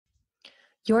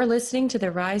You're listening to the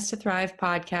Rise to Thrive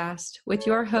podcast with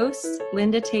your hosts,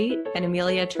 Linda Tate and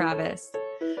Amelia Travis.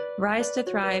 Rise to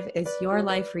Thrive is your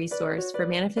life resource for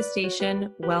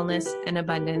manifestation, wellness, and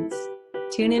abundance.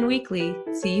 Tune in weekly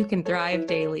so you can thrive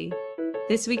daily.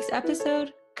 This week's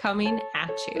episode, coming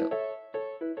at you.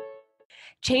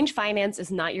 Change Finance is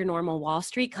not your normal Wall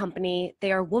Street company.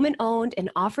 They are woman-owned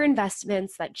and offer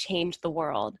investments that change the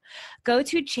world. Go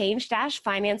to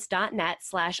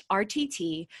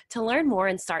change-finance.net/RTT to learn more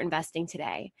and start investing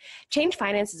today. Change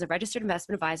Finance is a registered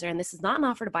investment advisor, and this is not an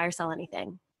offer to buy or sell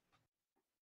anything.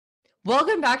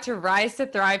 Welcome back to Rise to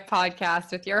Thrive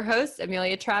podcast with your hosts,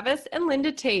 Amelia Travis and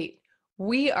Linda Tate.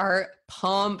 We are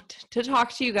pumped to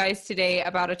talk to you guys today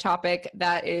about a topic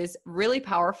that is really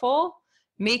powerful.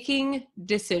 Making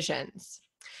decisions.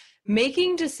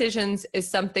 Making decisions is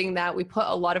something that we put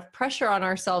a lot of pressure on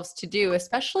ourselves to do,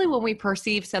 especially when we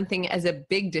perceive something as a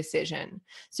big decision.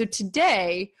 So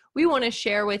today, we want to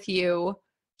share with you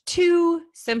two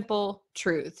simple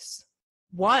truths.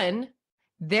 One,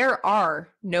 there are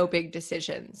no big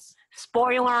decisions.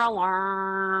 Spoiler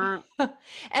alert.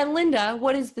 And Linda,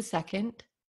 what is the second?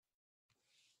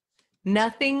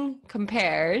 Nothing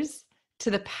compares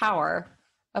to the power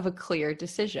of a clear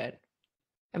decision.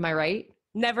 Am I right?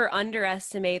 Never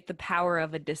underestimate the power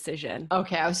of a decision.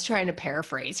 Okay, I was trying to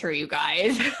paraphrase for you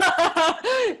guys.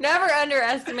 Never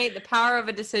underestimate the power of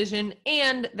a decision,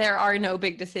 and there are no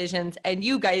big decisions. And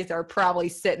you guys are probably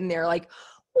sitting there like,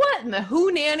 what in the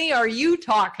hoonanny are you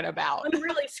talking about? I'm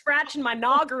really scratching my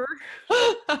nogger.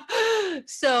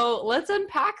 So let's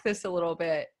unpack this a little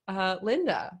bit.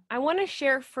 Linda. I want to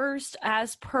share first,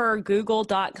 as per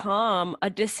google.com, a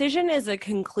decision is a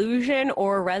conclusion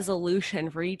or resolution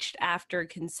reached after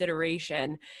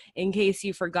consideration, in case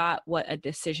you forgot what a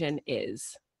decision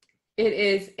is. It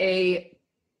is a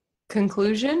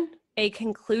conclusion? A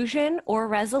conclusion or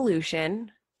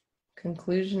resolution.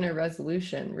 Conclusion or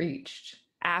resolution reached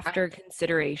after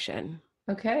consideration.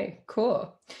 Okay,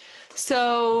 cool.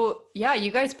 So yeah,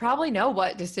 you guys probably know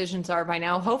what decisions are by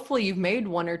now. Hopefully you've made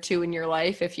one or two in your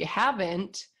life. If you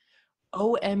haven't,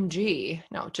 OMG.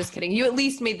 No, just kidding. You at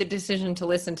least made the decision to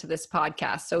listen to this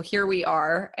podcast. So here we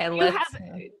are. And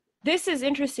this is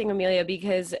interesting, Amelia,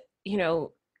 because, you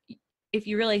know, if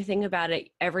you really think about it,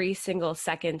 every single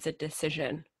second's a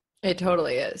decision. It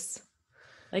totally is.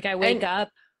 Like I wake up,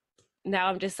 now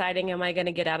I'm deciding, am I going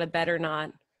to get out of bed or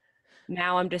not?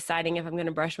 Now I'm deciding if I'm going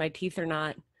to brush my teeth or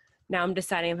not. Now I'm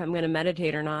deciding if I'm going to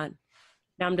meditate or not.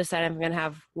 Now I'm deciding if I'm going to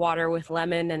have water with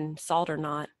lemon and salt or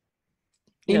not.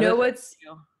 You know what's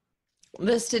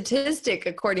the statistic,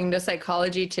 according to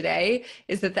Psychology Today,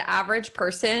 is that the average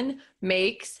person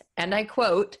makes, and I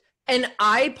quote, an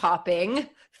eye-popping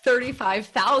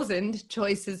 35,000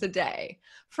 choices a day.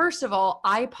 First of all,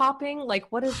 eye popping, like,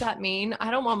 what does that mean?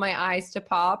 I don't want my eyes to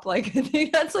pop. Like, I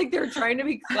think that's like they're trying to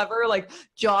be clever, like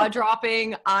jaw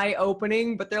dropping, eye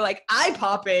opening, but they're like eye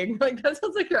popping. Like, that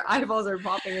sounds like your eyeballs are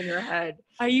popping in your head.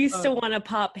 I used to want to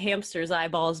pop hamsters'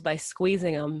 eyeballs by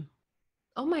squeezing them.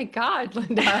 Oh my God,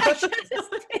 Linda. I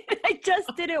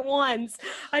just did it once.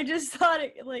 I just thought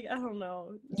it, like, I don't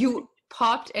know. You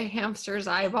popped a hamster's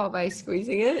eyeball by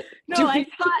squeezing it? No, I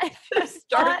thought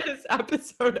start this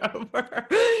episode over.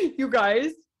 You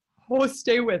guys,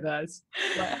 stay with us.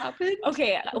 What happened?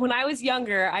 Okay, when I was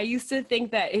younger, I used to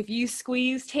think that if you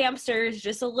squeezed hamsters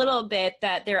just a little bit,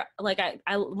 that they're like,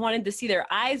 I wanted to see their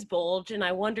eyes bulge, and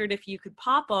I wondered if you could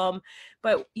pop them.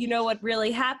 But you know what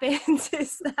really happens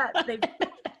is that they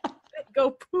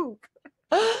go poop.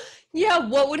 Yeah,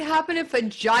 what would happen if a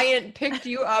giant picked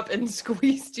you up and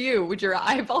squeezed you? Would your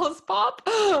eyeballs pop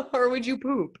or would you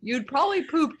poop? You'd probably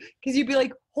poop because you'd be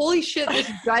like, holy shit,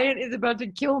 this giant is about to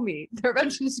kill me. They're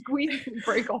about to squeeze and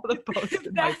break all the bones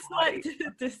in my body. That's like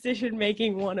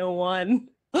decision-making 101.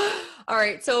 All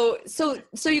right, so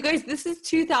you guys, this is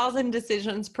 2,000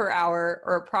 decisions per hour,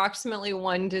 or approximately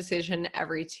one decision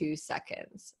every 2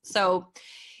 seconds. So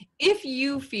if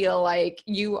you feel like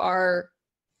you are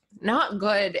not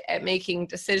good at making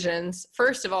decisions,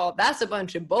 first of all, that's a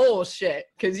bunch of bullshit,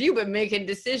 because you've been making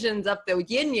decisions up the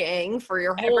yin yang for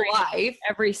your whole life,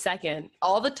 every second,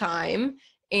 all the time,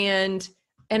 and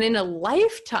in a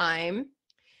lifetime.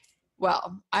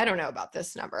 Well, I don't know about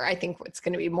this number. I think it's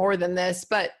going to be more than this,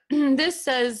 but this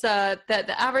says that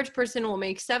the average person will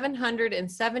make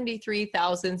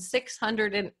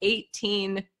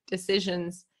 773,618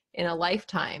 decisions in a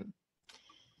lifetime,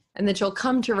 and that you'll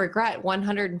come to regret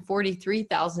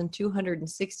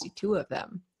 143,262 of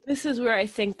them. This is where I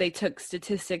think they took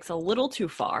statistics a little too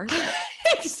far.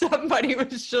 Somebody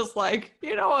was just like,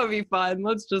 you know what would be fun?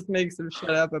 Let's just make some shit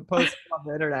up and post it on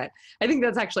the internet. I think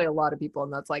that's actually a lot of people,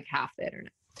 and that's like half the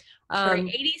internet. For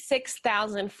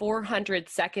 86,400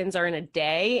 seconds are in a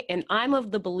day, and I'm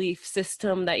of the belief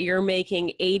system that you're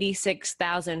making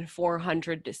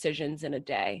 86,400 decisions in a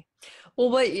day.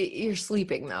 Well, but you're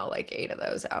sleeping though, like 8 of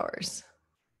those hours.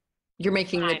 You're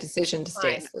making the decision to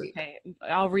stay asleep. Okay,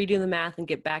 I'll redo the math and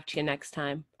get back to you next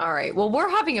time. All right. Well, we're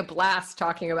having a blast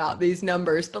talking about these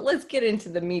numbers, but let's get into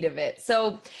the meat of it.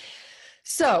 So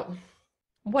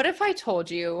what if I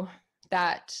told you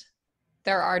that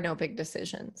there are no big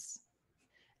decisions?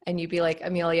 And you'd be like,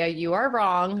 Amelia, you are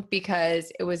wrong,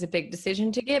 because it was a big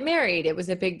decision to get married. It was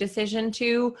a big decision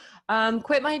to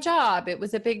quit my job. It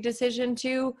was a big decision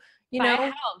to,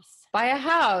 buy a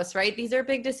house, right? These are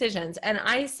big decisions. And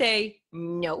I say,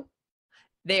 no,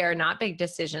 they are not big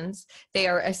decisions. They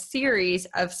are a series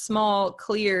of small,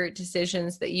 clear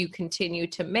decisions that you continue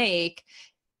to make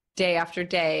day after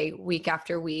day, week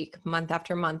after week, month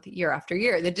after month, year after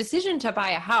year. The decision to buy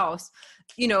a house,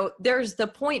 there's the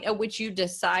point at which you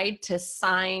decide to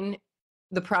sign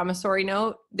the promissory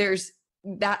note. There's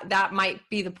that might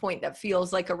be the point that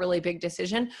feels like a really big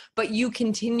decision, but you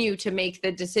continue to make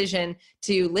the decision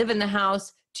to live in the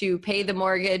house, to pay the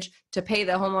mortgage, to pay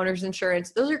the homeowner's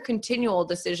insurance. Those are continual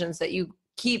decisions that you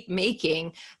keep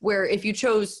making, where if you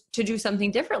chose to do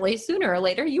something differently, sooner or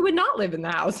later, you would not live in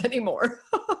the house anymore.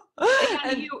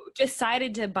 And you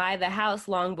decided to buy the house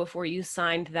long before you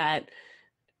signed that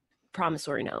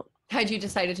promissory note. Had you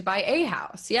decided to buy a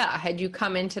house? Yeah. Had you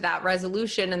come into that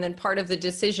resolution, and then part of the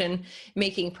decision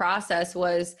making process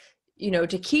was,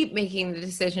 to keep making the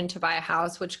decision to buy a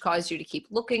house, which caused you to keep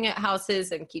looking at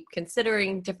houses and keep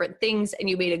considering different things. And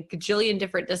you made a gajillion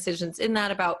different decisions in that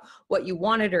about what you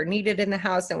wanted or needed in the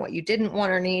house and what you didn't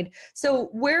want or need. So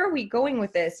where are we going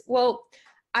with this? Well,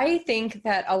 I think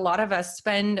that a lot of us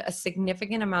spend a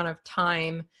significant amount of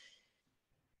time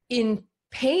in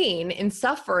pain, in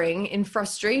suffering, in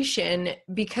frustration,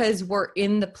 because we're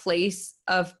in the place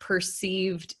of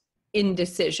perceived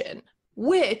indecision,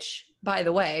 which, by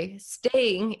the way,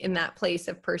 staying in that place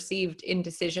of perceived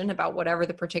indecision about whatever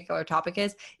the particular topic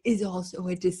is also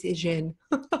a decision.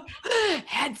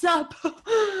 Heads up.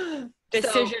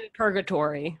 Decision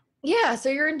purgatory. Yeah, so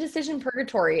you're in decision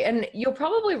purgatory, and you'll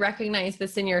probably recognize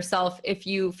this in yourself if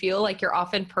you feel like you're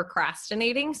often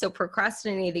procrastinating. So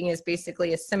procrastinating is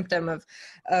basically a symptom of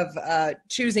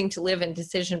choosing to live in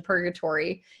decision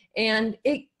purgatory, and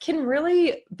it can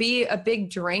really be a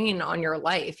big drain on your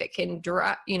life. It can,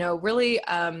 really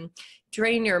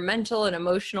drain your mental and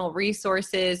emotional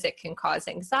resources. It can cause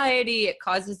anxiety. It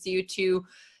causes you to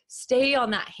stay on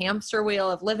that hamster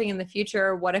wheel of living in the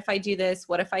future. What if I do this?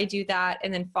 What if I do that?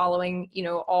 And then following,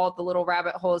 all the little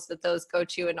rabbit holes that those go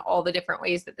to and all the different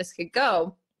ways that this could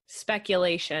go.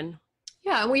 Speculation.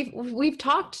 Yeah. And we've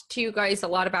talked to you guys a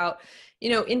lot about,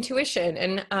 intuition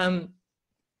and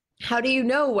how do you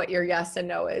know what your yes and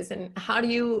no is, and how do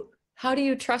you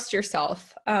trust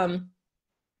yourself? But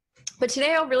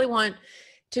today I really want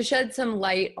to shed some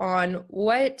light on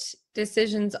what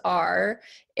decisions are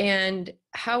and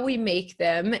how we make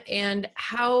them, and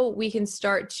how we can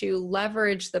start to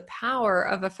leverage the power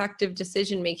of effective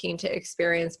decision making to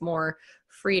experience more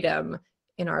freedom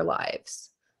in our lives.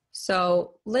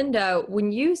 So, Linda,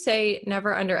 when you say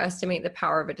never underestimate the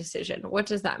power of a decision, what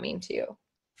does that mean to you?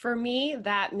 For me,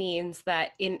 that means that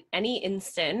in any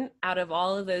instant out of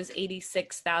all of those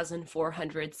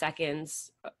 86,400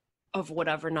 seconds of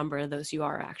whatever number of those you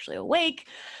are actually awake,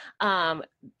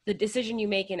 the decision you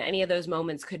make in any of those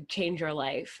moments could change your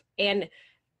life. And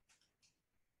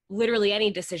literally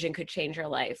any decision could change your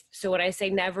life. So when I say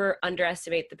never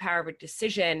underestimate the power of a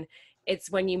decision,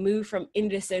 it's when you move from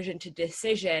indecision to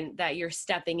decision that you're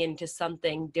stepping into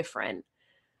something different.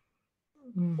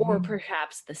 Mm-hmm. Or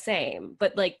perhaps the same,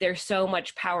 but there's so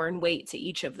much power and weight to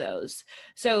each of those.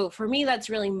 So for me, that's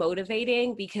really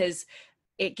motivating, because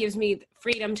it gives me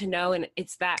freedom to know, and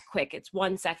it's that quick. It's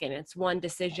 1 second. It's one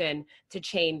decision to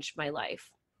change my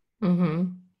life.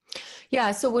 Mm-hmm.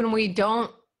 Yeah. So when we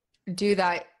don't do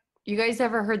that, you guys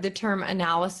ever heard the term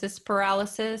analysis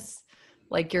paralysis?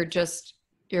 Like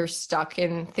you're stuck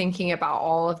in thinking about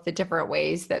all of the different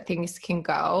ways that things can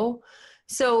go.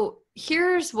 So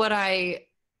here's what I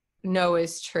know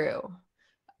is true.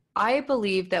 I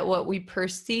believe that what we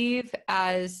perceive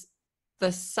as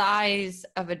the size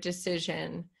of a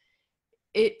decision,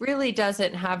 it really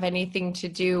doesn't have anything to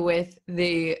do with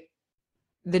the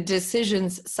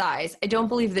decision's size. I don't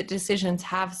believe that decisions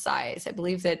have size. I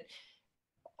believe that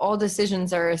all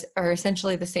decisions are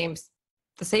essentially the same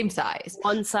size.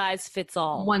 One size fits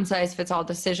all. One size fits all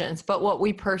decisions. But what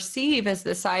we perceive as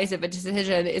the size of a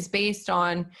decision is based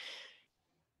on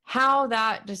how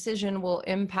that decision will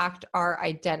impact our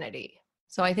identity.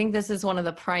 So I think this is one of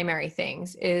the primary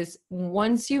things is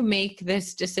once you make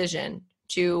this decision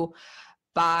to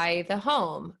buy the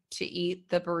home, to eat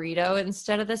the burrito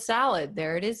instead of the salad,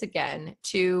 there it is again,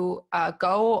 to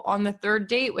go on the third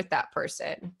date with that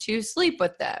person, to sleep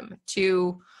with them,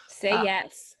 to say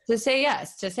yes, to say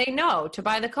yes, to say no, to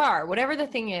buy the car, whatever the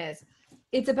thing is,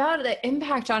 it's about the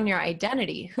impact on your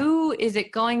identity. Who is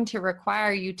it going to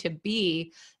require you to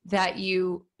be that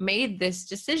you made this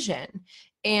decision?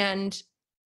 And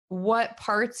what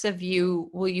parts of you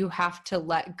will you have to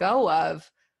let go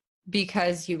of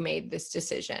because you made this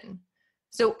decision?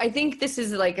 So I think this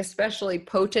is like especially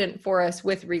potent for us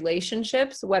with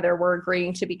relationships, whether we're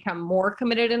agreeing to become more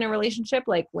committed in a relationship,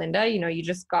 like Linda, you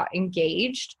just got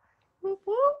engaged.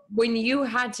 When you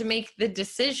had to make the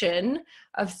decision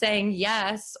of saying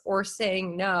yes or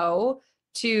saying no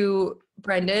to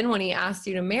Brendan when he asked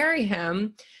you to marry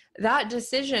him, that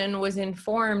decision was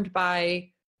informed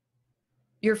by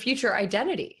your future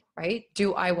identity, right?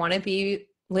 Do I want to be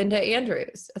Linda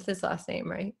Andrews? That's his last name,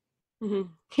 right? Mm-hmm.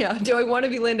 Yeah. Do I want to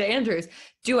be Linda Andrews?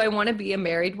 Do I want to be a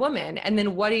married woman? And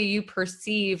then what do you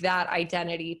perceive that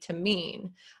identity to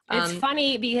mean? It's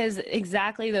funny because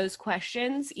exactly those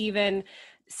questions, even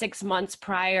 6 months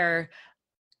prior,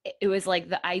 it was like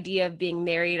the idea of being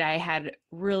married, I had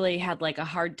really had like a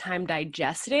hard time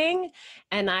digesting.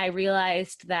 And I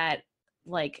realized that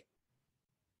like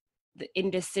the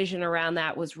indecision around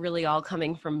that was really all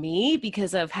coming from me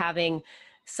because of having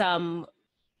some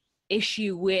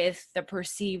issue with the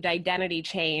perceived identity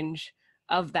change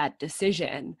of that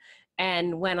decision.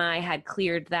 And when I had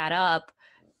cleared that up,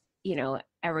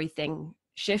 everything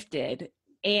shifted.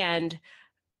 And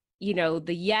the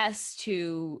yes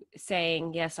to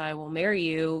saying, yes, I will marry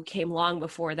you came long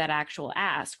before that actual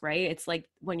ask, right? It's like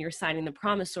when you're signing the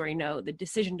promissory note, the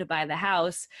decision to buy the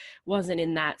house wasn't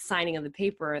in that signing of the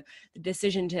paper. The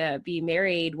decision to be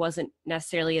married wasn't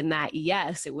necessarily in that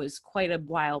yes. It was quite a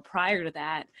while prior to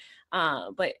that.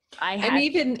 But I had...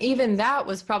 And even that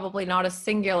was probably not a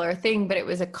singular thing, but it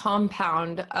was a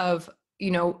compound of,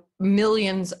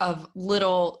 millions of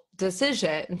little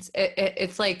decisions.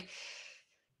 It's like,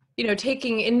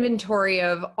 taking inventory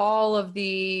of all of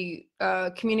the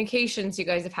communications you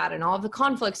guys have had and all of the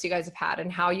conflicts you guys have had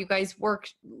and how you guys work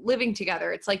living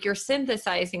together. It's like you're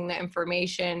synthesizing the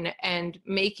information and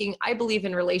I believe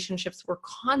in relationships, we're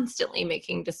constantly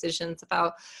making decisions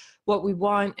about what we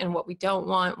want and what we don't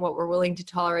want, what we're willing to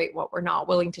tolerate, what we're not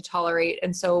willing to tolerate.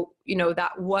 And so,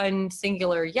 that one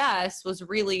singular yes was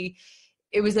really,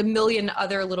 it was a million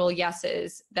other little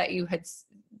yeses that you had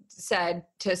said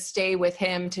to stay with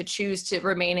him, to choose to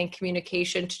remain in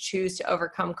communication, to choose to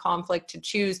overcome conflict, to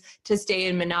choose to stay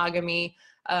in monogamy,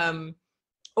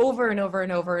 over and over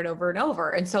and over and over and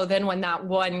over. And so then when that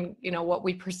one, what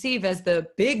we perceive as the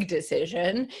big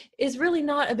decision is really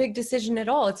not a big decision at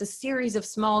all. It's a series of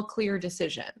small, clear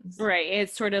decisions. Right.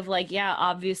 It's sort of like, yeah,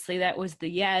 obviously that was the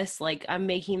yes. Like I'm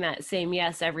making that same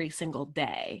yes every single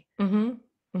day. Mm-hmm.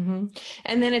 Mm-hmm.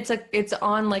 And then it's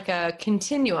on like a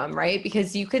continuum, right?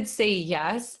 Because you could say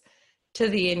yes to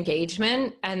the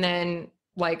engagement and then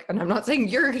and I'm not saying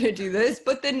you're going to do this,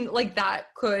 but then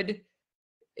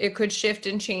it could shift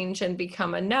and change and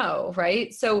become a no,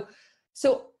 right? So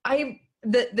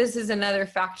this is another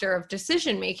factor of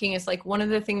decision making, is like one of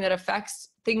the things that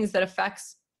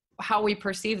affects how we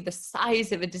perceive the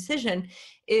size of a decision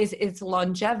is its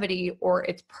longevity or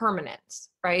its permanence,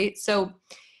 right? So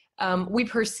we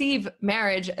perceive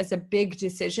marriage as a big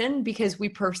decision because we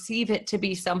perceive it to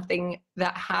be something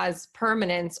that has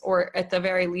permanence, or at the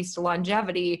very least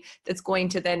longevity, that's going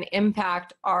to then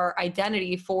impact our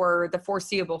identity for the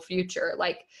foreseeable future.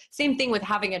 Like same thing with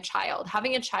having a child.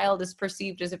 Having a child is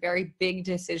perceived as a very big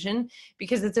decision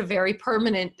because it's a very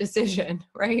permanent decision,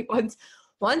 right?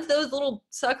 Once those little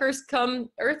suckers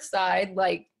come earthside,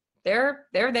 they're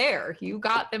there. You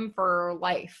got them for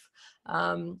life.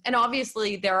 And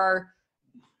obviously there are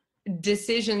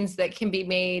decisions that can be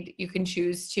made. You can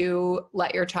choose to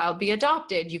let your child be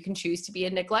adopted. You can choose to be a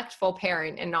neglectful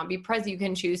parent and not be present. You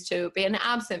can choose to be an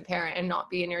absent parent and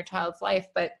not be in your child's life.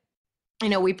 But,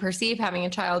 we perceive having a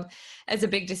child as a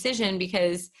big decision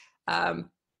because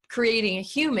creating a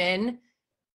human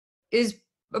is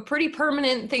a pretty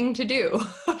permanent thing to do.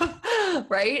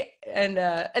 Right. And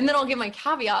then I'll give my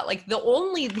caveat, the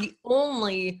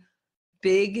only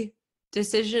big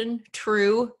decision,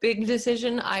 true big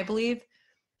decision, I believe,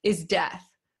 is death.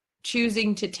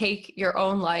 Choosing to take your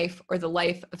own life or the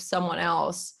life of someone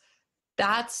else.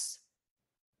 That's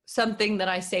something that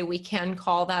I say we can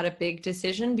call that a big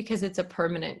decision because it's a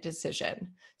permanent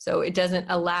decision. So it doesn't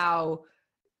allow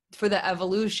for the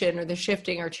evolution or the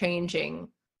shifting or changing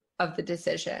of the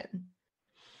decision.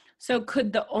 So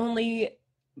could only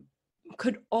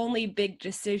big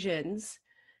decisions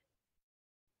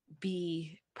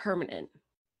be permanent?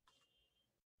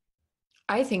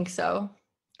 I think so.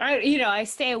 I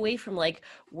stay away from like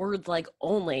words like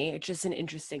only. It's just an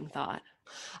interesting thought.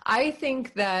 I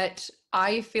think that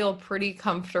I feel pretty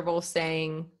comfortable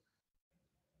saying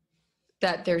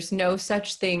that there's no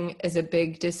such thing as a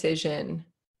big decision.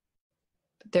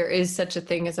 There is such a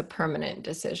thing as a permanent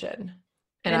decision.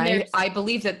 And I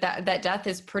believe that death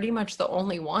is pretty much the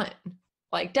only one.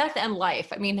 Like death and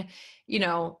life. I mean,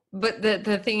 but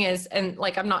the thing is, and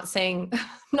like I'm not saying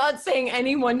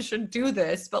anyone should do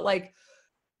this, but like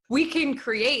we can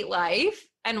create life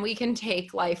and we can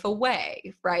take life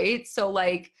away, right? So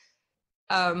like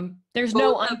there's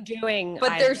no undoing.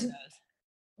 But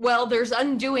there's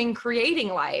undoing creating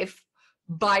life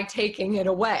by taking it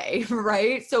away,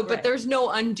 right? So but there's no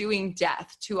undoing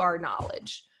death to our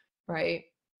knowledge, right?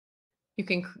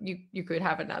 You could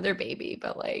have another baby,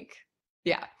 but like,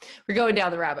 yeah, we're going down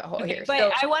the rabbit hole here.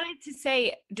 But I wanted to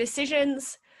say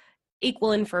decisions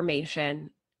equal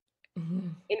information. Mm-hmm.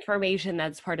 Information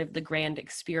that's part of the grand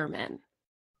experiment.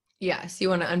 Yes. You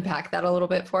want to unpack that a little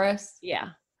bit for us? Yeah.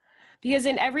 Because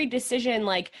in every decision,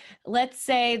 like, let's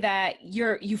say that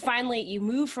you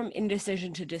move from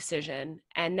indecision to decision,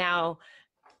 and now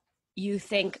you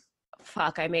think,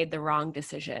 fuck, I made the wrong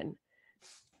decision.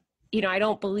 I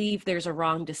don't believe there's a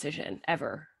wrong decision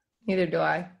ever. Neither do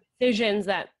I. Decisions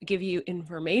that give you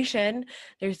information.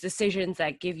 There's decisions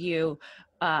that give you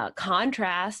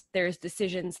contrast. There's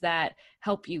decisions that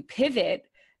help you pivot.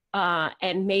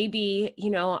 And maybe,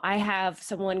 I have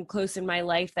someone close in my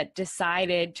life that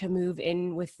decided to move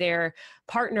in with their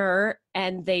partner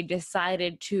and they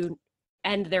decided to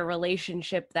end their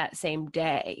relationship that same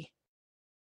day.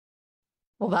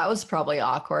 Well, that was probably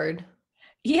awkward.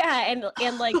 Yeah.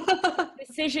 And like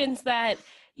decisions that,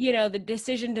 the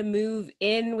decision to move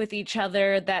in with each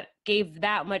other that gave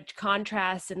that much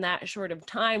contrast in that short of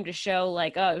time to show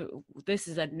like, oh, this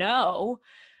is a no,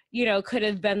 could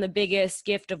have been the biggest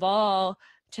gift of all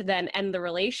to then end the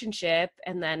relationship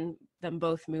and then them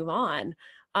both move on.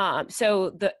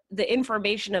 So the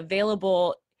information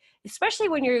available, especially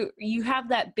when you have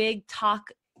that big talk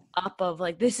up of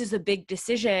like, this is a big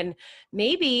decision,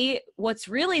 maybe what's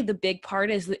really the big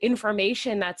part is the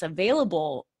information that's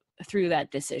available through that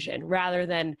decision rather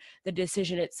than the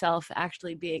decision itself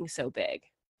actually being so big.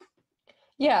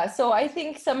 Yeah, so I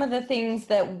think some of the things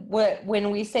that when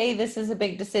we say this is a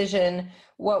big decision,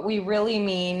 what we really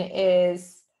mean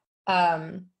is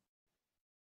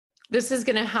this is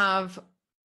going to have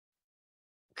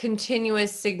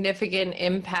continuous significant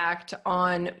impact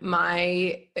on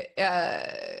my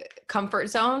comfort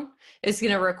zone. It's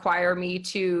going to require me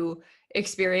to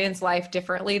experience life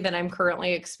differently than I'm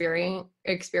currently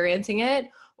experiencing it.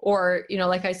 Or,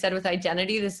 like I said, with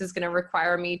identity, this is going to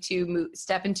require me to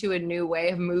step into a new way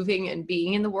of moving and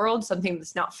being in the world, something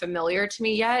that's not familiar to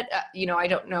me yet. I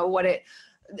don't know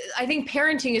I think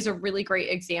parenting is a really great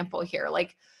example here.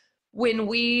 Like when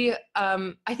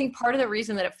I think part of the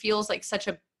reason that it feels like such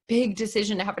a big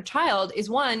decision to have a child is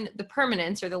one, the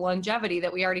permanence or the longevity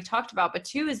that we already talked about, but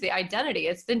two is the identity.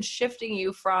 It's then shifting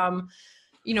you from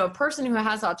a person who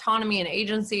has autonomy and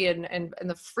agency and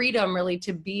the freedom really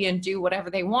to be and do whatever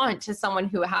they want to someone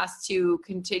who has to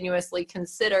continuously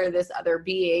consider this other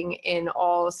being in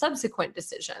all subsequent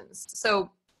decisions.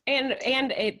 So, and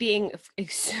it being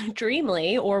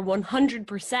extremely or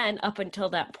 100% up until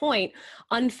that point,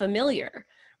 unfamiliar,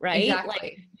 right? Exactly.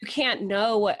 Like you can't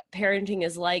know what parenting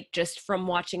is like just from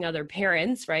watching other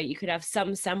parents, right? You could have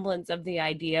some semblance of the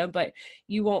idea, but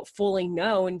you won't fully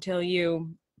know until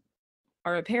you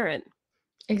are a parent.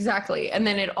 Exactly. And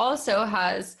then it also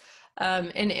has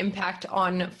an impact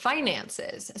on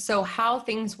finances. So how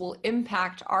things will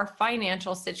impact our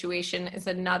financial situation is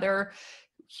another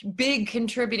big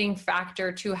contributing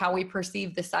factor to how we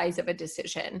perceive the size of a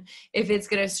decision. If it's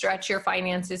going to stretch your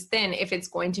finances thin, if it's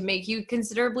going to make you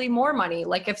considerably more money,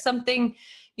 like if something,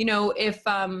 if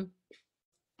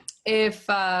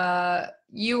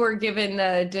you were given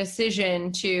the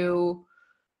decision to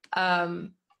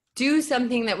do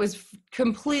something that was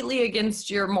completely against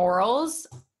your morals,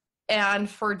 and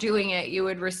for doing it, you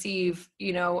would receive,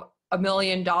 $1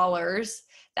 million.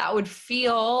 That would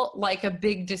feel like a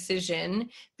big decision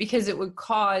because it would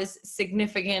cause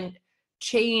significant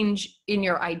change in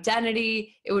your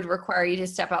identity. It would require you to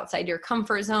step outside your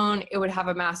comfort zone. It would have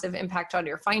a massive impact on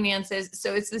your finances.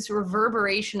 So it's this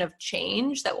reverberation of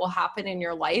change that will happen in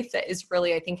your life that is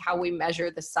really, I think, how we measure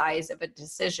the size of a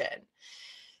decision.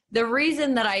 the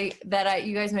reason that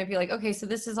you guys might be like, okay, so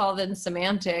this is all then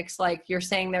semantics. Like you're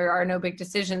saying there are no big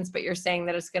decisions, but you're saying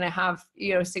that it's going to have,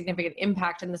 significant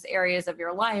impact in this areas of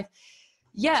your life.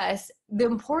 Yes. The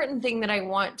important thing that I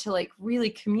want to like really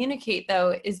communicate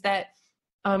though, is that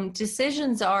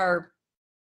decisions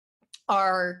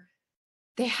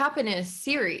they happen in a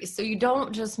series. So you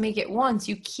don't just make it once,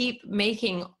 you keep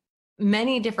making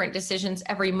many different decisions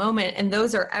every moment. And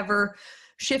those are ever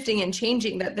shifting and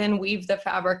changing that then weave the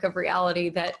fabric of reality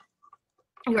that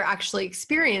you're actually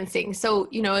experiencing. So,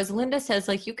 as Linda says,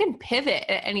 like you can pivot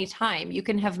at any time. You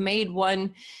can have made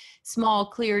one small,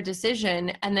 clear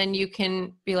decision, and then you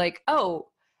can be like, oh,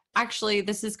 actually,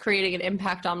 this is creating an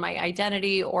impact on my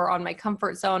identity or on my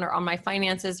comfort zone or on my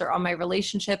finances or on my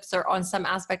relationships or on some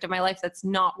aspect of my life that's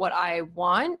not what I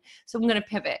want. So I'm going to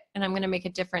pivot and I'm going to make a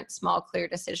different, small, clear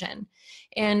decision.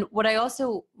 And what I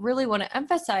also really want to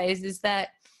emphasize is that,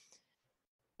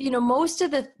 most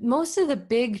of the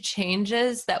big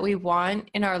changes that we want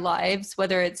in our lives,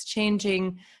 whether it's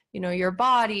changing your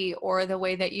body or the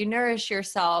way that you nourish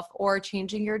yourself or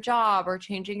changing your job or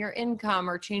changing your income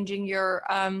or changing your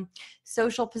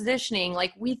social positioning.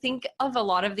 Like we think of a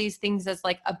lot of these things as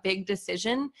like a big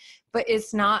decision, but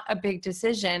it's not a big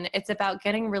decision. It's about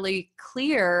getting really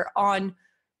clear on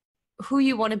who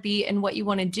you want to be and what you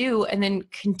want to do, and then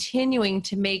continuing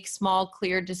to make small,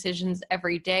 clear decisions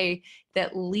every day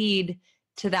that lead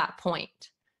to that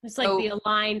point. It's like the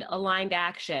aligned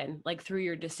action, like through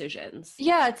your decisions.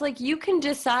 Yeah. It's like you can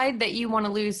decide that you want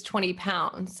to lose 20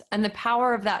 pounds, and the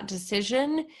power of that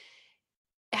decision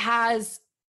has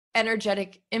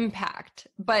energetic impact,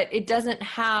 but it doesn't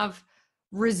have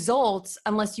results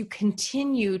unless you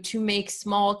continue to make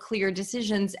small, clear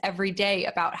decisions every day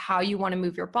about how you want to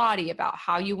move your body, about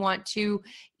how you want to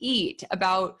eat,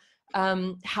 about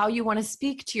how you want to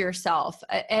speak to yourself,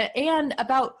 and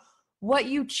about what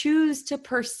you choose to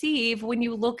perceive when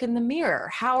you look in the mirror.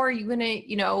 How are you going to,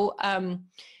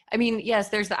 yes,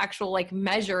 there's the actual like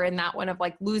measure in that one of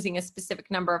like losing a specific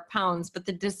number of pounds, but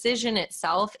the decision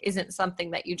itself isn't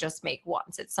something that you just make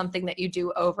once. It's something that you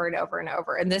do over and over and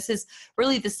over. And this is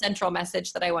really the central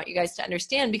message that I want you guys to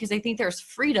understand, because I think there's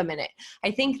freedom in it.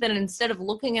 I think that instead of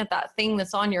looking at that thing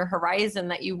that's on your horizon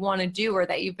that you want to do or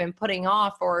that you've been putting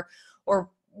off or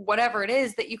whatever it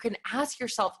is, that you can ask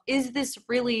yourself, is this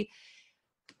really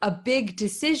a big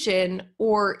decision,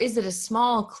 or is it a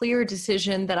small, clear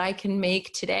decision that I can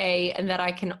make today and that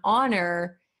I can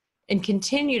honor and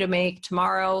continue to make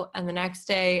tomorrow and the next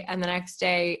day and the next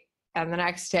day and the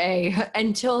next day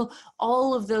until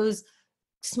all of those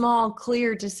small,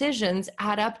 clear decisions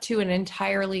add up to an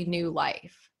entirely new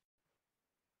life?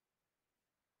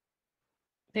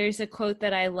 There's a quote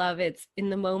that I love. It's, in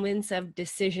the moments of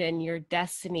decision, your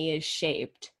destiny is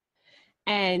shaped.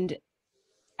 And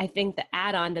I think the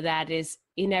add-on to that is,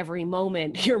 in every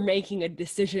moment, you're making a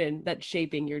decision that's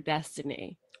shaping your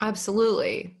destiny.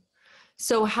 Absolutely.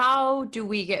 So how do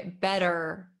we get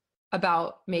better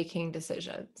about making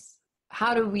decisions?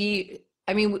 How do we,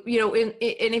 and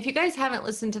if you guys haven't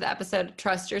listened to the episode,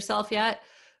 Trust Yourself yet,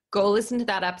 go listen to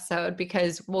that episode,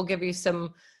 because we'll give you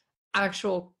some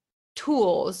actual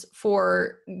tools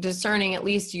for discerning at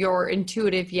least your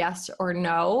intuitive yes or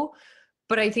no.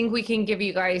 But I think we can give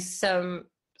you guys some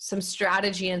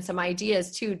strategy and some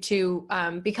ideas too, to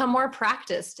become more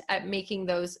practiced at making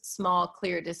those small,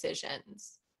 clear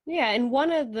decisions. Yeah. And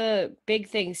one of the big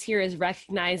things here is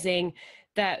recognizing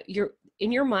that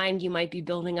in your mind, you might be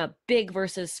building up big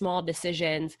versus small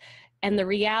decisions. And the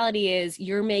reality is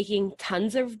you're making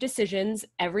tons of decisions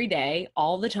every day,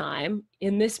 all the time,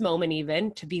 in this moment,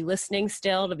 even to be listening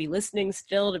still, to be listening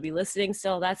still, to be listening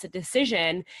still. That's a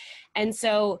decision. And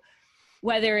so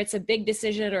whether it's a big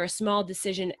decision or a small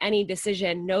decision, any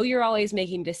decision, know you're always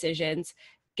making decisions.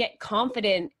 Get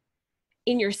confident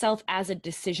in yourself as a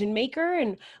decision maker.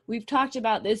 And we've talked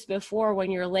about this before,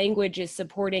 when your language is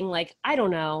supporting like, I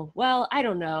don't know, well, I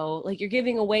don't know, like you're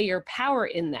giving away your power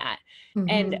in that. Mm-hmm.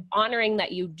 And honoring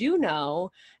that you do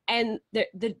know. And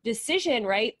the decision,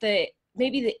 right?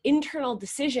 Maybe the internal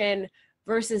decision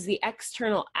versus the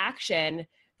external action,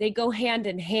 they go hand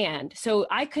in hand. So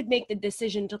I could make the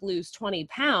decision to lose 20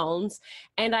 pounds,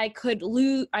 and I could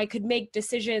make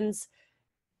decisions,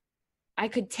 I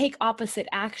could take opposite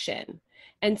action.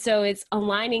 And so it's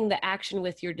aligning the action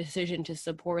with your decision to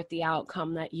support the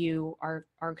outcome that you are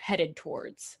headed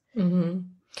towards. Mm-hmm.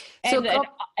 And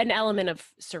an element of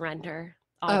surrender.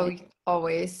 Always. Oh,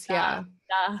 always. Yeah.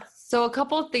 So a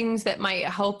couple of things that might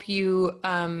help you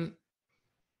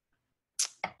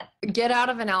get out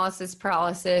of analysis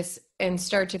paralysis and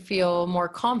start to feel more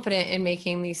confident in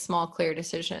making these small, clear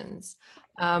decisions.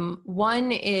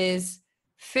 One is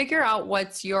figure out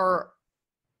what's your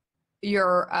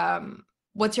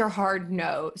hard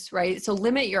nose, right? So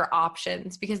limit your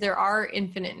options, because there are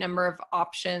infinite number of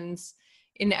options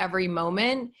in every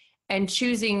moment, and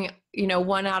choosing,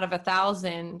 1 out of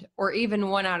 1,000 or even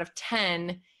 1 out of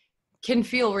 10 can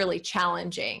feel really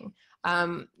challenging.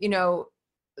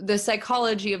 The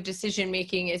psychology of decision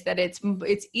making is that it's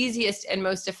easiest and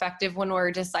most effective when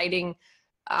we're deciding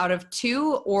out of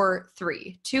 2 or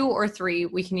 3. 2 or 3,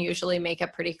 we can usually make a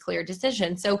pretty clear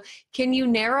decision. So can you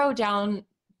narrow down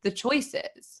the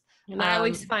choices? And I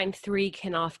always find 2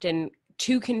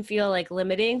 can feel like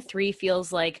limiting. 3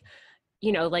 feels like,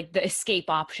 like the escape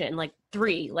option, like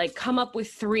 3, like come up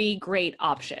with 3 great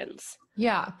options.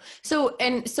 Yeah. So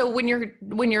when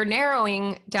you're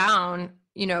narrowing down,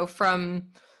 from,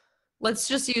 let's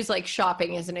just use like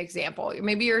shopping as an example.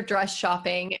 Maybe you're dress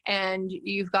shopping and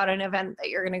you've got an event that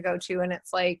you're going to go to, and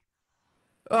it's like,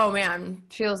 oh man,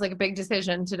 feels like a big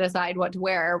decision to decide what to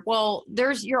wear. Well,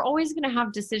 you're always going to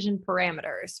have decision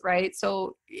parameters, right?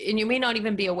 So, and you may not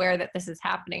even be aware that this is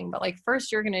happening, but like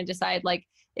first you're going to decide, like,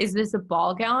 is this a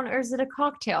ball gown or is it a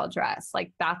cocktail dress?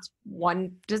 Like that's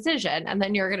one decision. And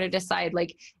then you're going to decide,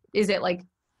 like, is it like,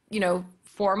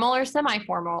 formal or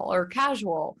semi-formal or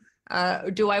casual?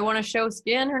 Do I want to show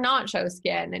skin or not show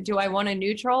skin? Do I want a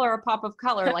neutral or a pop of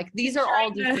color? Like these are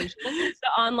all decisions. The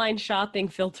online shopping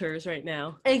filters right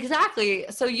now. Exactly.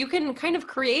 So you can kind of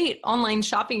create online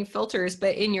shopping filters,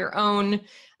 but in your own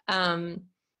mind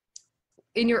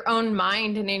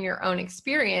and in your own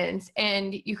experience.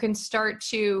 And you can start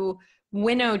to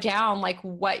winnow down like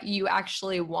what you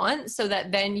actually want, so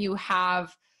that then you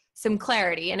have some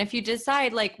clarity. And if you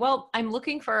decide like, well, I'm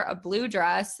looking for a blue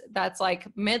dress that's like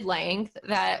mid-length,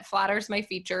 that flatters my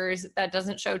features, that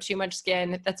doesn't show too much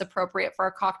skin, that's appropriate for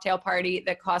a cocktail party,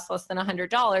 that costs less than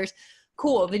 $100,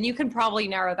 cool. Then you can probably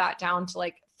narrow that down to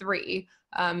like 3.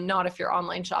 Not if you're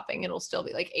online shopping, it'll still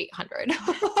be like 800.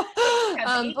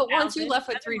 But once you're left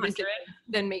with 3 decisions,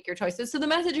 then make your choices. So the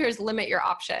message here is limit your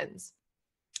options.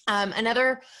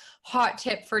 Another hot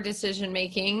tip for decision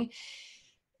making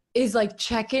is like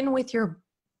check in with your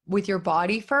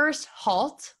body first.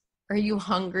 Halt. Are you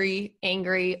hungry,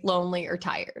 angry, lonely, or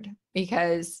tired?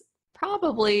 Because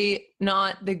probably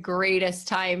not the greatest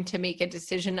time to make a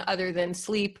decision other than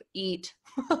sleep, eat,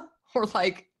 or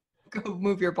like go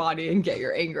move your body and get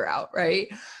your anger out, right?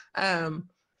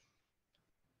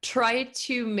 Try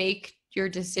to make your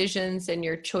decisions and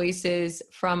your choices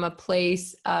from a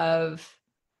place of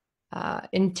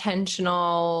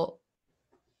intentional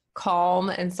calm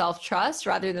and self-trust,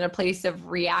 rather than a place of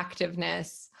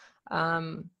reactiveness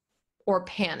or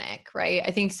panic, right?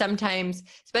 I think sometimes,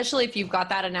 especially if you've got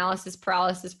that analysis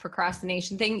paralysis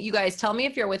procrastination thing, you guys tell me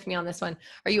if you're with me on this one.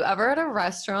 Are you ever at a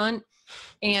restaurant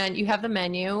and you have the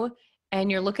menu and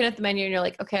you're looking at the menu and you're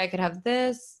like, okay, I could have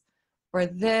this or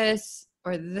this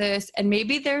or this, and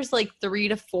maybe there's like 3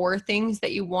 to 4 things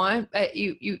that you want, but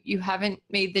you haven't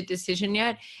made the decision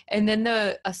yet, and then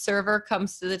a server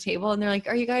comes to the table and they're like,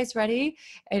 are you guys ready?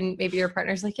 And maybe your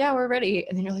partner's like, yeah, we're ready,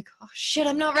 and then you're like, oh shit,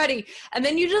 I'm not ready, and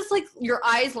then you just like your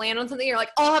eyes land on something, you're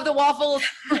like, I'll have the waffles,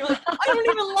 and you're like, I don't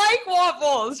even like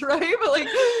waffles, right? But like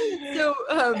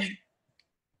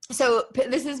so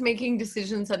this is making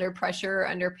decisions under pressure,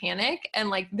 under panic, and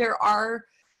like there are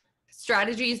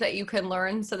strategies that you can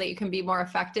learn so that you can be more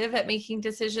effective at making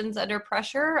decisions under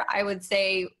pressure. I would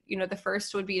say, the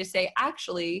first would be to say,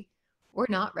 actually, we're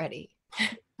not ready.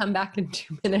 Come back in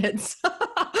 2 minutes.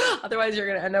 Otherwise, you're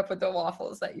going to end up with the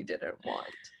waffles that you didn't want.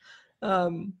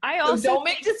 So don't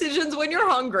make decisions when you're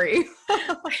hungry.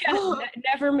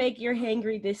 Never make your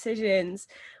hangry decisions.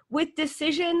 With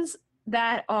decisions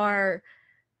that are,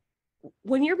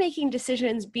 when you're making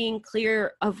decisions, being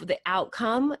clear of the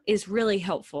outcome is really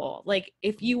helpful. Like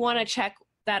if you want to check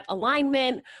that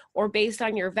alignment or based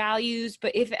on your values,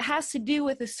 but if it has to do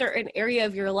with a certain area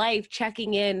of your life,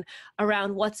 checking in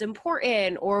around what's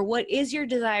important or what is your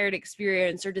desired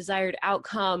experience or desired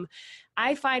outcome,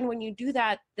 I find when you do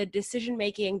that, the decision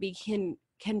making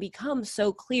can become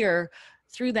so clear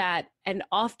through that, and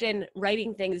often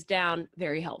writing things down,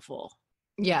 very helpful.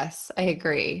 Yes, I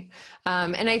agree.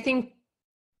 And I think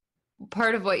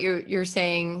part of what you're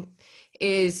saying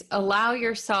is allow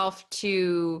yourself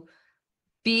to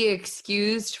be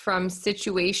excused from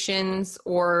situations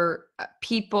or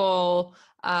people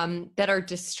that are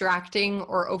distracting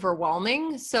or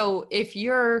overwhelming. So if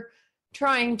you're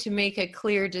trying to make a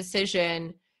clear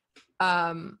decision,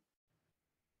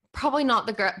 probably not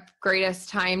the greatest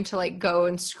time to like go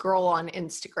and scroll on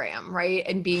Instagram, right?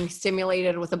 And being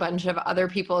stimulated with a bunch of other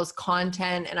people's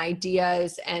content and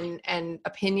ideas and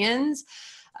opinions.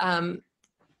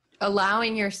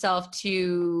 allowing yourself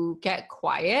to get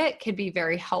quiet can be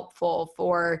very helpful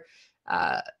for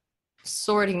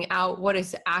sorting out what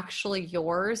is actually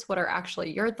yours, what are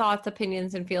actually your thoughts,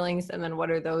 opinions, and feelings, and then what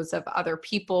are those of other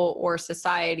people or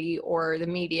society or the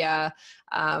media.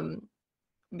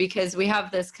 Because we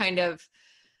have this kind of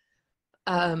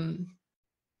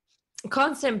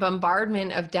constant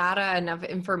bombardment of data and of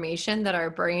information that our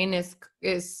brain is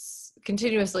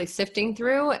continuously sifting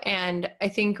through. And I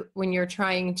think when you're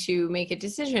trying to make a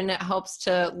decision, it helps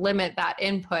to limit that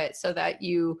input so that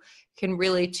you can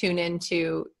really tune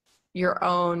into your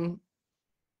own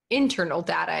internal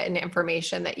data and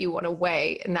information that you want to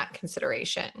weigh in that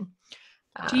consideration.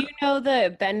 Do you know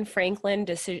the Ben Franklin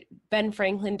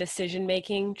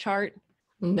decision-making chart?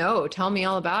 No, tell me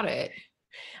all about it.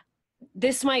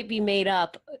 This might be made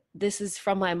up. This is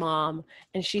from my mom.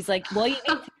 And she's like, well, you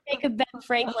need to make a Ben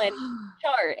Franklin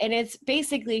chart. And it's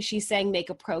basically, she's saying, make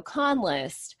a pro-con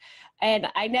list. And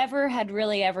I never had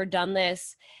really ever done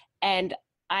this. And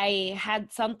I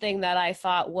had something that I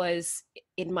thought was,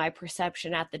 in my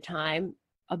perception at the time,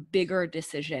 a bigger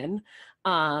decision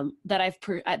that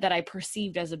I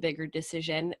perceived as a bigger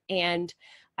decision. And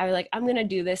I was like, I'm going to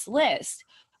do this list.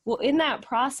 Well, in that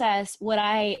process, what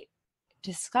I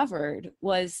discovered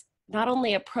was not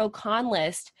only a pro-con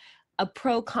list of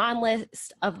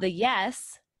the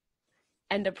yes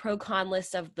and a pro-con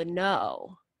list of the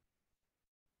no.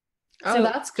 Oh, so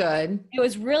that's good. It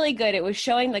was really good. It was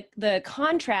showing the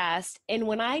contrast. And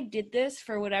when I did this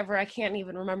for whatever, I can't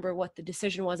even remember what the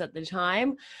decision was at the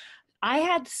time, I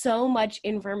had so much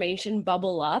information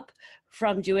bubble up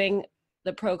from doing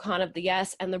the pro-con of the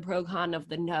yes and the pro-con of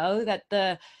the no that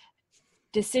the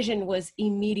decision was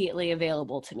immediately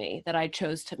available to me that I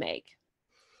chose to make.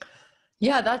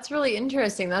 Yeah, that's really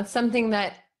interesting. That's something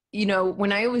that,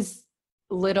 when I was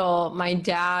little, my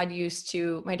dad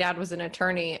was an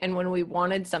attorney, and when we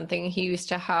wanted something, he used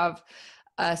to have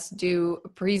us do a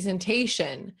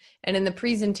presentation. And in the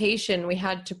presentation, we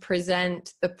had to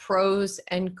present the pros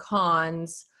and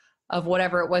cons of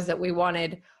whatever it was that we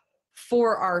wanted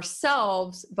for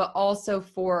ourselves, but also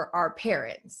for our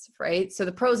parents, right? So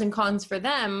the pros and cons for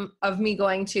them of me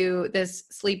going to this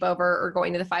sleepover or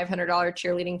going to the $500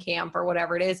 cheerleading camp or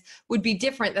whatever it is would be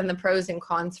different than the pros and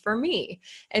cons for me.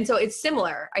 And so it's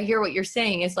similar. I hear what you're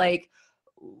saying is like,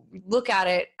 look at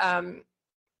it,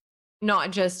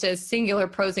 not just as singular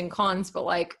pros and cons, but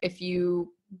like if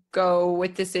you go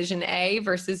with decision A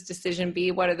versus decision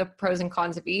B, what are the pros and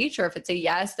cons of each? Or if it's a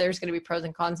yes, there's going to be pros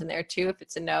and cons in there too. If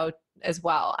it's a no as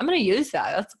well, I'm going to use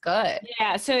that. That's good.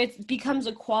 Yeah. So it becomes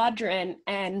a quadrant,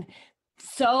 and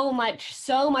so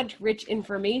much rich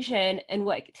information and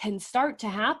what can start to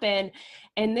happen.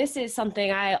 And this is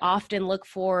something I often look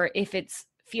for if it's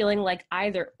feeling like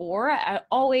either or. I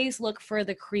always look for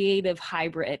the creative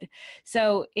hybrid.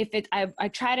 So if I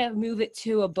try to move it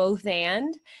to a both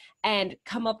and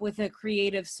come up with a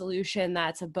creative solution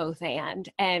that's a both and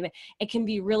it can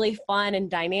be really fun and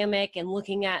dynamic and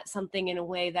looking at something in a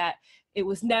way that it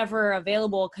was never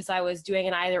available because I was doing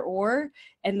an either or,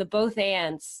 and the both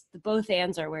ands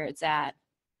are where it's at.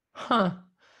 Huh.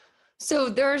 So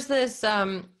there's this,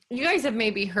 you guys have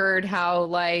maybe heard how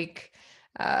like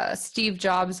Steve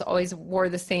Jobs always wore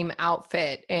the same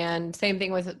outfit, and same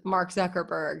thing with Mark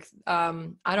Zuckerberg.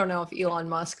 I don't know if Elon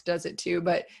Musk does it too,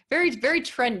 but very, very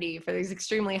trendy for these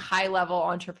extremely high level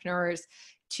entrepreneurs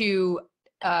to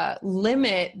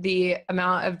limit the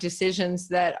amount of decisions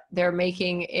that they're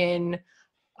making in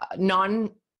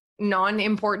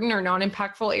non-important or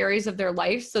non-impactful areas of their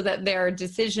life, so that their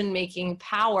decision-making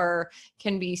power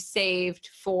can be saved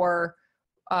for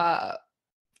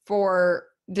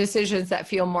decisions that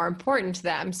feel more important to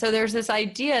them. So there's this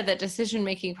idea that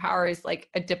decision-making power is like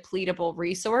a depletable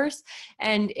resource.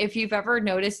 And if you've ever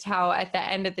noticed how at the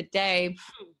end of the day,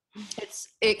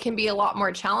 it can be a lot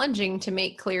more challenging to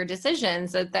make clear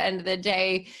decisions. At the end of the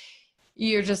day,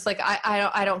 you're just like,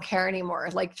 I don't care anymore.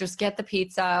 Like, just get the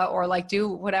pizza, or like do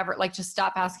whatever, like just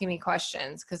stop asking me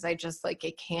questions, because I just like,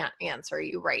 I can't answer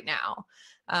you right now.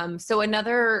 So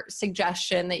another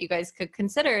suggestion that you guys could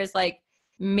consider is like,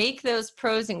 make those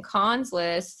pros and cons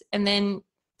lists and then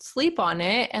sleep on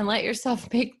it and let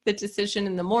yourself make the decision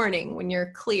in the morning when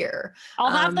you're clear.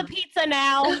 I'll have the pizza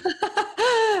now.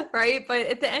 Right? But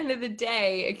at the end of the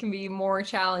day, it can be more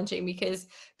challenging because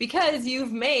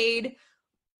you've made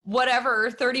whatever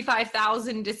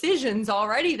 35,000 decisions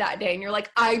already that day. And you're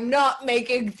like, I'm not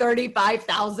making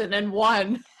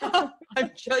 35,001. I'm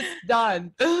just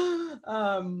done.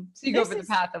 So you go for the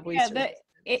path of least resistance.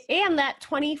 And that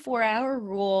 24-hour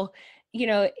rule,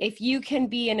 if you can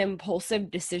be an impulsive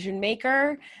decision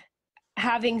maker,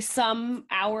 having some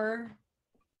hour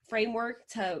framework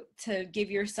to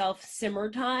give yourself simmer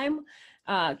time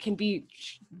can be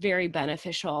very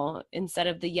beneficial instead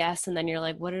of the yes and then you're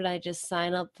like, what did I just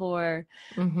sign up for?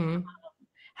 Mm-hmm.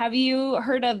 Have you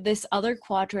heard of this other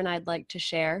quadrant I'd like to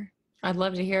share? I'd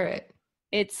love to hear it.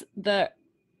 It's the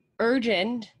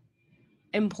urgent,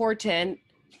 important,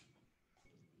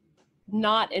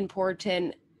 not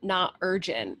important, not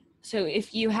urgent. So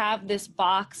if you have this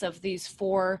box of these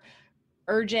 4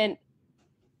 urgent,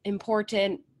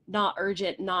 important, not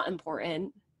urgent, not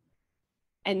important,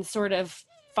 and sort of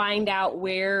find out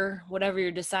where whatever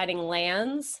you're deciding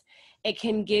lands, it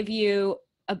can give you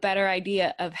a better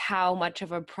idea of how much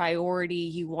of a priority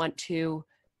you want to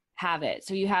have it.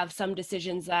 So you have some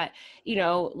decisions that,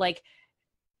 like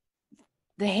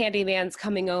the handyman's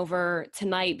coming over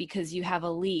tonight because you have a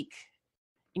leak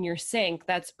in your sink.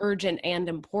 That's urgent and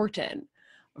important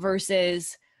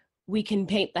versus we can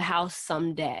paint the house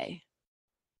someday.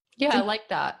 Yeah, I like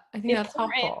that. I think that's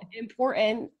helpful.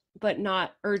 Important, but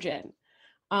not urgent.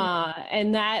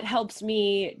 And that helps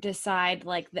me decide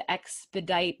like the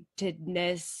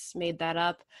expeditedness, made that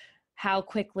up, how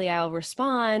quickly I'll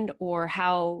respond or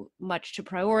how much to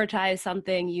prioritize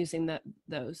something using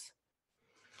those.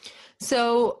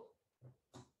 So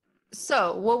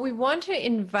what we want to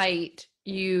invite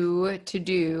you to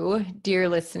do, dear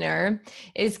listener,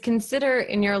 is consider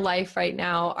in your life right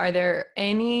now,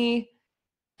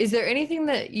 is there anything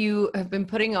that you have been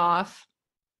putting off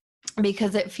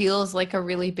because it feels like a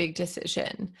really big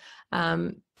decision?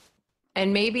 And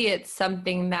maybe it's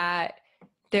something that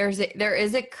there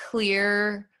is a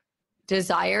clear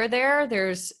desire there.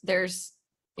 There's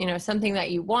something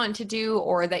that you want to do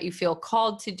or that you feel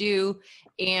called to do,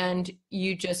 and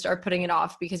you just are putting it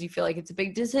off because you feel like it's a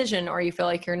big decision or you feel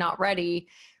like you're not ready.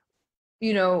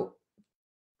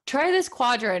 Try this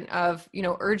quadrant of,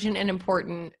 urgent and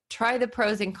important. Try the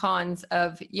pros and cons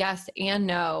of yes and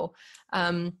no.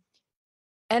 And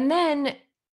then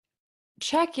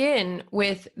check in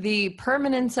with the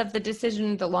permanence of the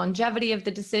decision, the longevity of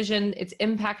the decision, its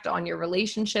impact on your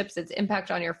relationships, its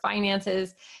impact on your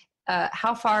finances,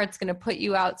 how far it's going to put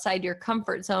you outside your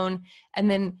comfort zone, and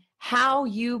then how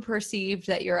you perceive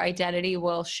that your identity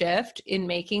will shift in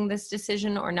making this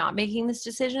decision or not making this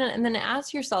decision. And then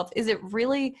ask yourself, is it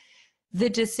really the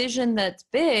decision that's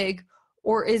big,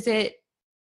 or is it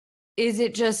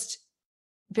just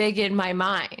big in my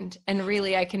mind? And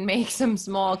really I can make some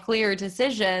small, clear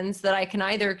decisions that I can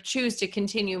either choose to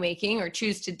continue making or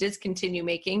choose to discontinue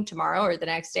making tomorrow or the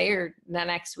next day or the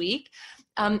next week.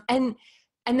 And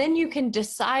then you can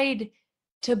decide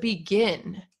to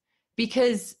begin,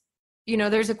 because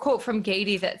there's a quote from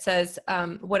Gady that says,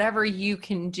 whatever you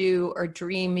can do or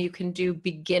dream you can do,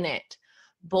 begin it.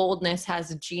 Boldness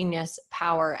has genius,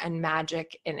 power, and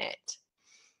magic in it.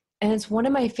 And it's one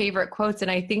of my favorite quotes.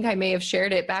 And I think I may have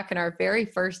shared it back in our very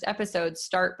first episode,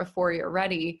 Start Before You're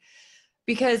Ready,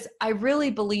 because I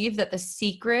really believe that the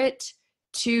secret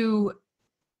to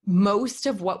most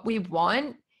of what we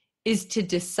want is to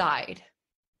decide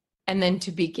and then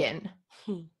to begin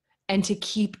and to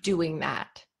keep doing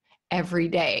that every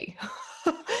day.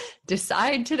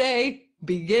 Decide today,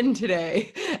 begin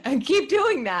today, and keep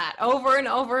doing that over and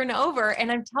over and over. And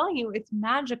I'm telling you, it's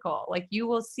magical. Like you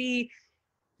will see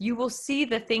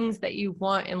the things that you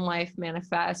want in life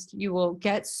manifest. You will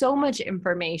get so much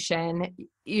information.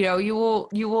 You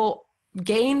will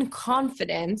gain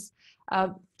confidence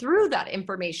through that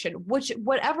information,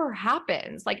 whatever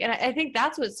happens. And I think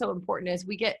that's what's so important is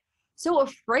we get so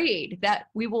afraid that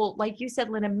we will, like you said,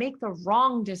 Linda, make the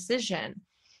wrong decision.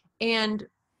 And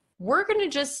we're going to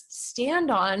just stand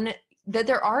on that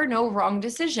there are no wrong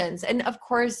decisions. And of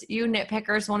course, you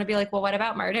nitpickers want to be like, well, what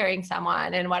about murdering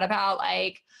someone? And what about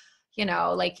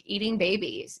eating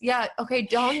babies? Yeah. Okay.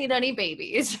 Don't eat any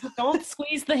babies. Don't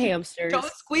squeeze the hamsters.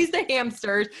 Don't squeeze the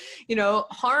hamsters.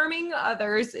 Harming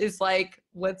others is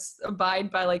let's abide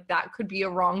by that could be a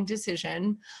wrong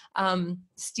decision.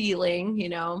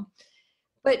 Stealing,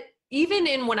 but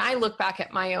even when I look back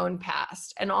at my own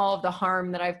past and all of the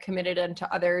harm that I've committed unto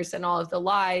others and all of the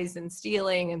lies and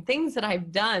stealing and things that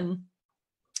I've done,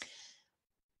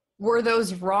 were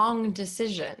those wrong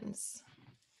decisions?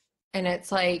 And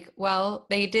it's well,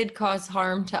 they did cause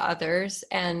harm to others.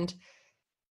 And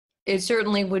it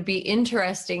certainly would be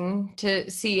interesting to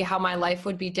see how my life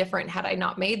would be different had I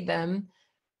not made them.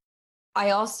 I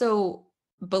also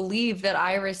believe that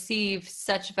I receive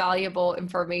such valuable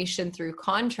information through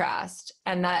contrast,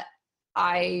 and that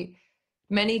I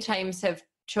many times have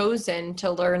chosen to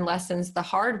learn lessons the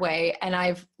hard way, and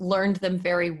I've learned them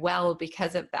very well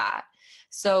because of that.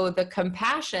 So the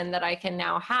compassion that I can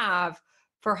now have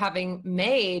for having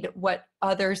made what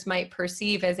others might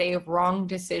perceive as a wrong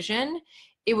decision,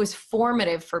 it was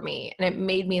formative for me and it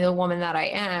made me the woman that I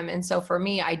am. And so for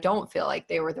me, I don't feel like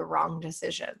they were the wrong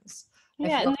decisions.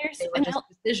 Yeah, I feel and like they were just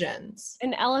decisions.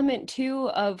 an element too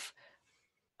of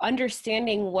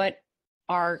understanding what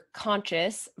are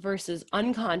conscious versus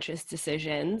unconscious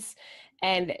decisions,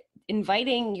 and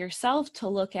inviting yourself to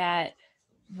look at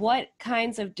what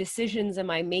kinds of decisions am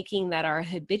I making that are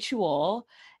habitual.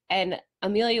 And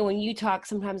Amelia, when you talk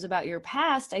sometimes about your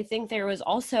past, I think there was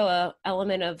also a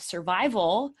element of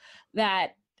survival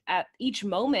that at each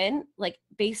moment, like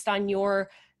based on your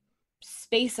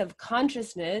space of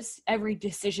consciousness, every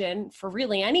decision for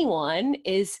really anyone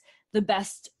is the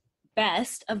best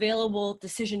available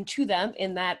decision to them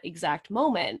in that exact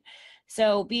moment.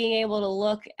 So being able to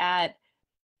look at,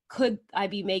 could I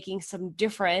be making some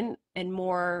different and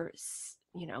more,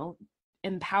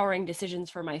 empowering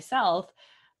decisions for myself?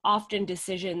 Often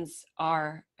decisions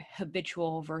are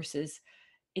habitual versus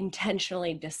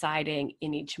intentionally deciding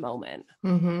in each moment.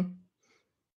 Mm-hmm.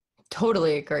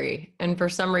 Totally agree. And for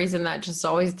some reason, that just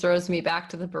always throws me back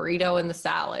to the burrito and the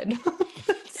salad.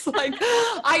 It's like,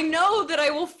 I know that I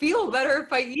will feel better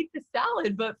if I eat the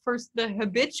salad, but first the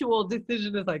habitual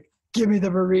decision is like, give me the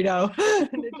burrito.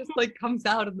 And it just like comes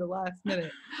out in the last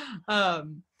minute.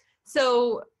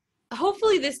 So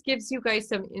hopefully this gives you guys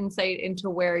some insight into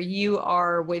where you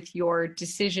are with your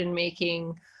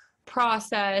decision-making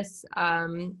process,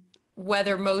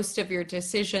 whether most of your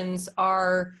decisions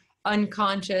are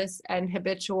unconscious and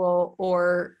habitual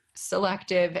or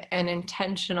selective and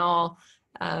intentional.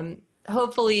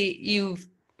 Hopefully you've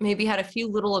maybe had a few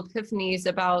little epiphanies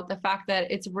about the fact that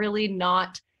it's really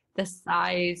not the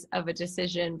size of a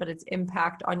decision, but its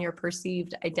impact on your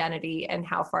perceived identity and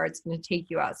how far it's going to take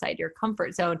you outside your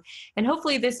comfort zone. And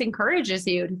hopefully this encourages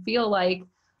you to feel like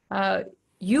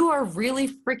you are really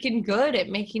freaking good at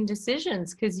making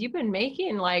decisions, because you've been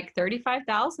making like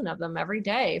 35,000 of them every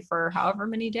day for however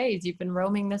many days you've been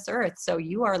roaming this earth. So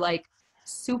you are like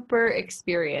super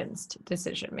experienced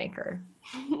decision maker.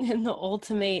 And the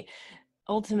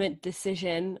ultimate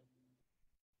decision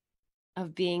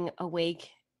of being awake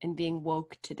and being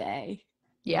woke today.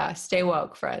 Yeah, stay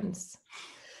woke, friends.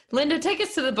 Linda, take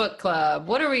us to the book club.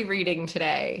 What are we reading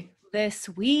today? This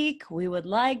week, we would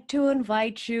like to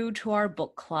invite you to our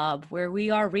book club, where we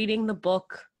are reading the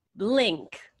book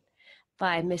Blink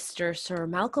by Mr. Sir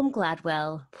Malcolm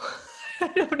Gladwell. I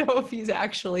don't know if he's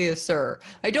actually a sir.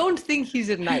 I don't think he's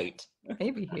a knight.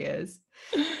 Maybe he is.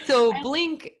 So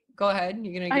Blink, go ahead.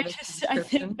 You're gonna give us a I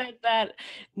description. think that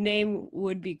name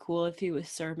would be cool if he was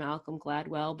Sir Malcolm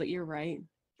Gladwell, but you're right.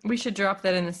 We should drop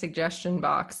that in the suggestion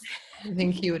box. I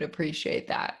think he would appreciate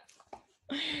that.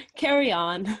 Carry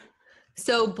on.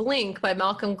 So Blink by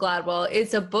Malcolm Gladwell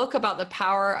is a book about the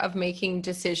power of making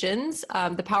decisions.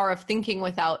 The power of thinking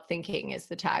without thinking is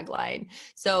the tagline.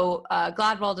 So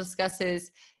Gladwell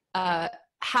discusses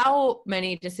how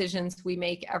many decisions we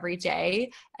make every day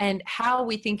and how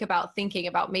we think about thinking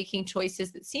about making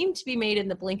choices that seem to be made in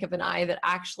the blink of an eye that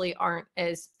actually aren't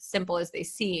as simple as they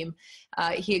seem.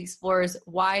 He explores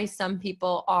why some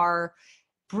people are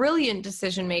brilliant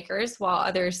decision makers while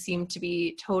others seem to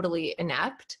be totally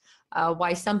inept.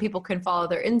 Why some people can follow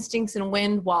their instincts and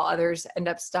win while others end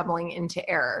up stumbling into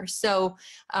error. So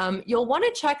you'll want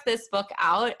to check this book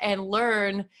out and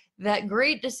learn that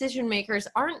great decision makers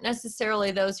aren't necessarily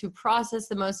those who process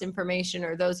the most information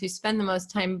or those who spend the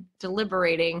most time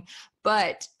deliberating,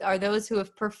 but are those who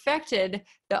have perfected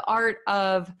the art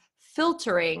of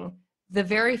filtering the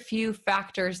very few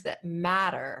factors that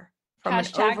matter from an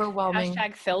overwhelming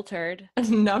filtered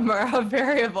number of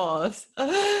variables.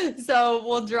 So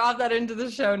we'll drop that into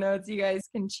the show notes. You guys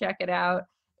can check it out.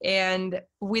 And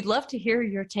we'd love to hear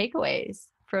your takeaways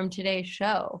from today's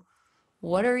show.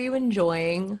 What are you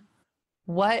enjoying?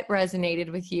 What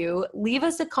resonated with you? Leave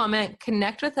us a comment.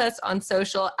 Connect with us on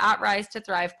social at Rise to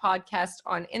Thrive Podcast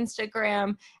on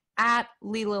Instagram, at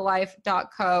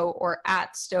lilalife.co, or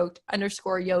at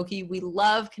stoked_yogi. We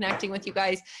love connecting with you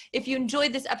guys. If you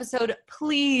enjoyed this episode,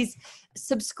 please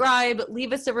subscribe,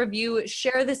 leave us a review,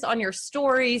 share this on your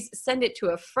stories, send it to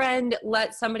a friend,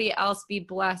 let somebody else be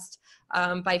blessed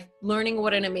by learning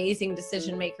what an amazing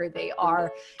decision maker they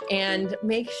are. And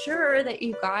make sure that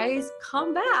you guys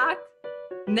come back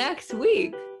next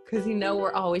week, because you know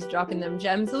we're always dropping them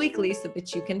gems weekly so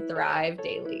that you can thrive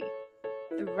daily.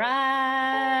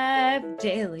 Thrive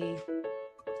daily.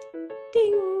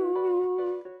 Ding.